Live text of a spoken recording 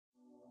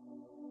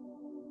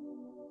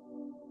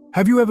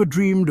Have you ever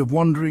dreamed of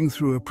wandering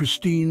through a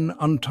pristine,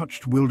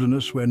 untouched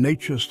wilderness where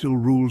nature still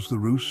rules the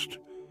roost?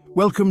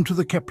 Welcome to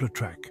the Kepler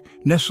Track,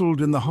 nestled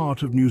in the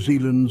heart of New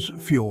Zealand's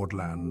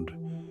Fiordland.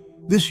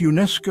 This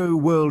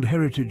UNESCO World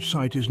Heritage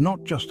site is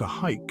not just a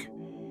hike,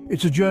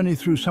 it's a journey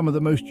through some of the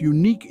most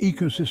unique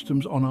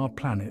ecosystems on our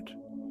planet.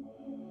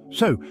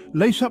 So,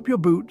 lace up your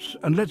boots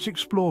and let's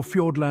explore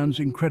Fiordland's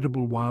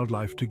incredible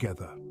wildlife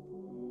together.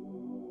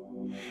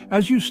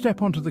 As you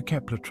step onto the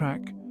Kepler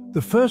Track,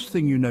 the first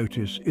thing you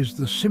notice is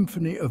the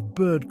symphony of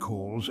bird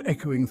calls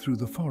echoing through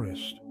the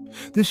forest.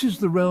 This is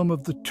the realm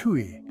of the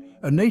tui,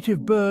 a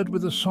native bird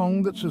with a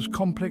song that's as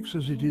complex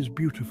as it is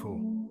beautiful.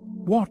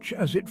 Watch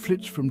as it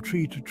flits from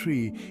tree to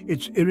tree,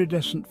 its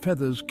iridescent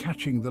feathers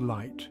catching the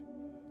light.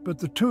 But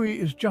the tui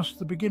is just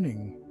the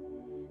beginning.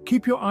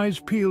 Keep your eyes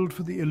peeled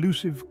for the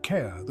elusive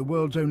takahē, the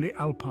world's only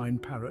alpine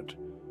parrot.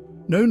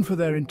 Known for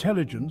their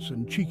intelligence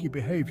and cheeky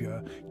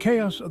behavior,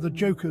 takahē are the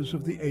jokers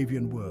of the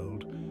avian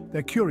world.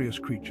 They're curious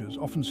creatures,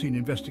 often seen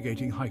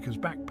investigating hikers'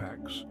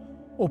 backpacks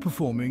or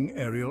performing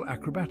aerial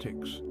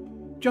acrobatics.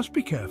 Just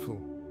be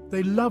careful,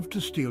 they love to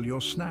steal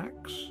your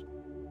snacks.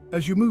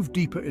 As you move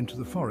deeper into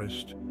the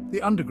forest,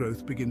 the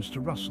undergrowth begins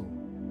to rustle.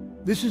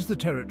 This is the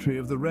territory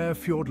of the rare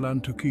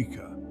Fiordland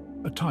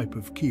takahē, a type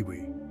of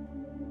kiwi.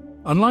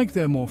 Unlike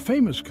their more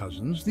famous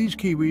cousins, these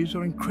kiwis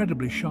are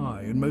incredibly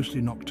shy and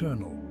mostly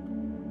nocturnal.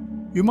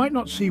 You might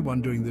not see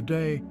one during the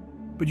day,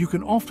 but you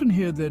can often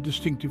hear their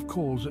distinctive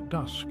calls at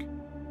dusk.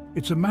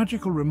 It's a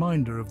magical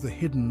reminder of the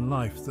hidden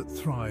life that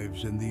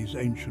thrives in these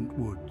ancient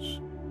woods.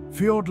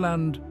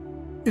 Fiordland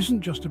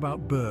isn't just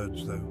about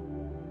birds, though.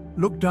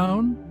 Look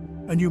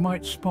down, and you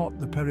might spot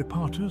the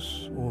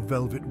peripatus, or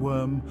velvet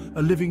worm,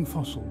 a living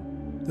fossil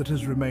that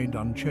has remained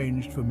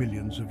unchanged for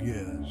millions of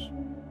years.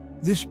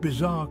 This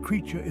bizarre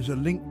creature is a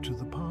link to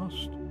the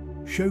past,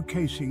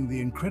 showcasing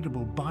the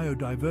incredible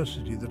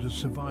biodiversity that has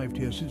survived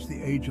here since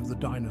the age of the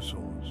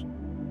dinosaurs.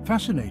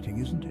 Fascinating,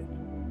 isn't it?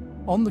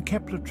 On the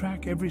Kepler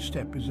Track, every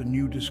step is a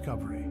new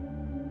discovery.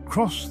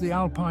 Cross the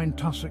alpine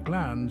tussock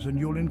lands and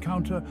you'll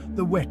encounter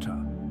the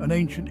weta, an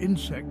ancient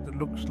insect that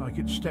looks like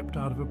it stepped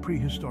out of a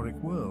prehistoric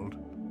world.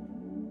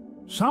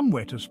 Some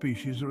weta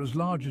species are as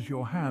large as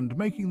your hand,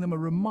 making them a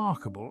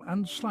remarkable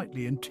and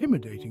slightly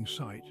intimidating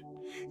sight.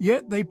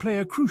 Yet they play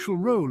a crucial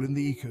role in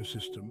the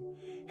ecosystem,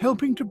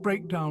 helping to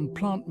break down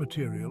plant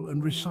material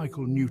and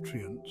recycle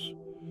nutrients.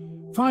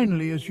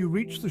 Finally, as you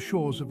reach the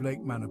shores of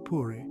Lake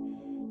Manapuri,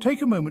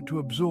 take a moment to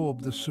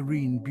absorb the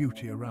serene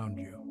beauty around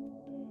you.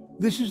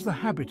 This is the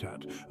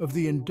habitat of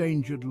the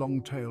endangered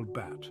long-tailed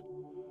bat,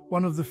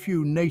 one of the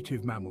few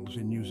native mammals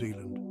in New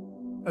Zealand.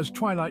 As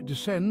twilight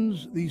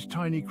descends, these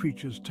tiny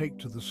creatures take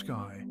to the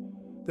sky.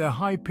 Their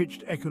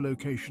high-pitched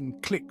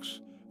echolocation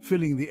clicks,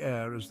 filling the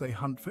air as they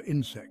hunt for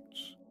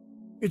insects.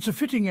 It's a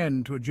fitting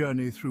end to a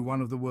journey through one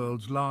of the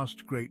world's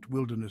last great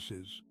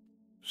wildernesses.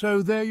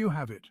 So there you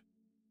have it.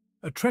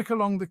 A trek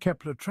along the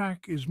Kepler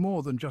Track is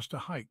more than just a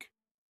hike.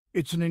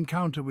 It's an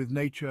encounter with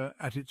nature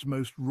at its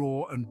most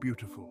raw and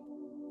beautiful.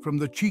 From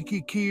the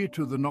cheeky kea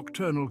to the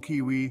nocturnal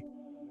kiwi,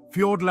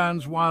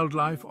 Fiordland's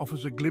wildlife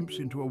offers a glimpse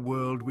into a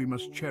world we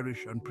must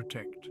cherish and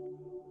protect.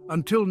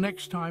 Until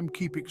next time,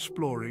 keep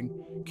exploring,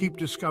 keep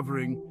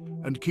discovering,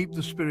 and keep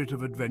the spirit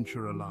of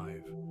adventure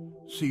alive.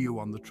 See you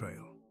on the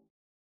trail.